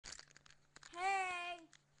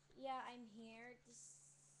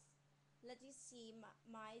let you see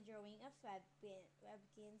my drawing of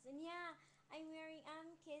Webkins. And yeah, I'm wearing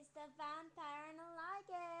Kiss the Vampire and I like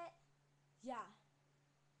it. Yeah,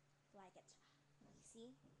 like it. You see?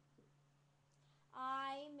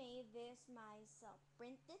 I made this myself.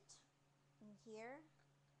 Print it in here.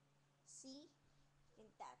 See? You can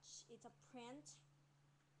touch. It's a print,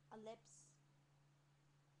 a lips,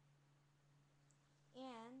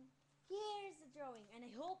 and here's the drawing. And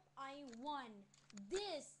I hope I won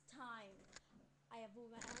this time. I have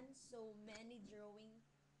won so many drawing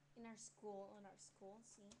in our school, on our school,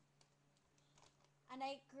 see? And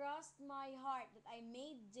I crossed my heart that I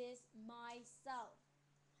made this myself.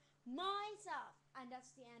 Myself! And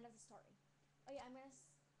that's the end of the story. Oh yeah,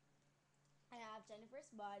 I have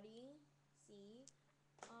Jennifer's body, see?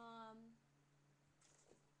 Um,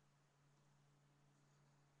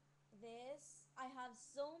 this, I have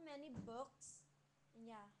so many books. And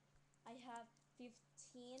yeah, I have 15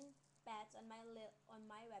 pets on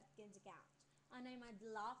my Webkins account. And I'm a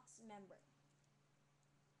deluxe member.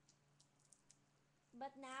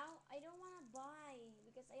 But now I don't want to buy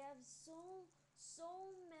because I have so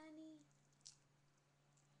many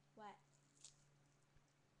what?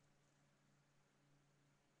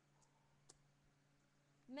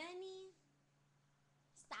 Many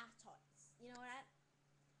staff toys. You know what?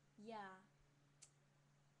 Yeah.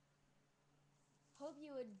 Hope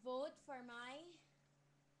you would vote for my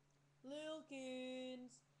Lil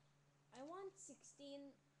Kins. I want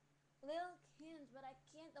 16 Lil Kins, but I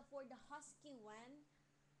can't afford the husky one.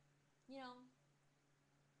 You know,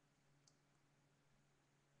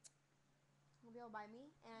 hope you'll buy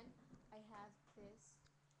me. And I have this.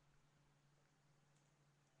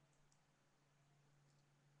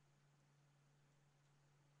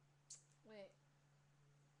 Wait.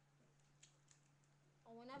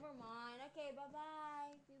 Oh, never mind. Okay, bye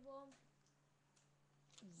bye, people.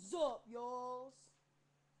 What's up, y'all?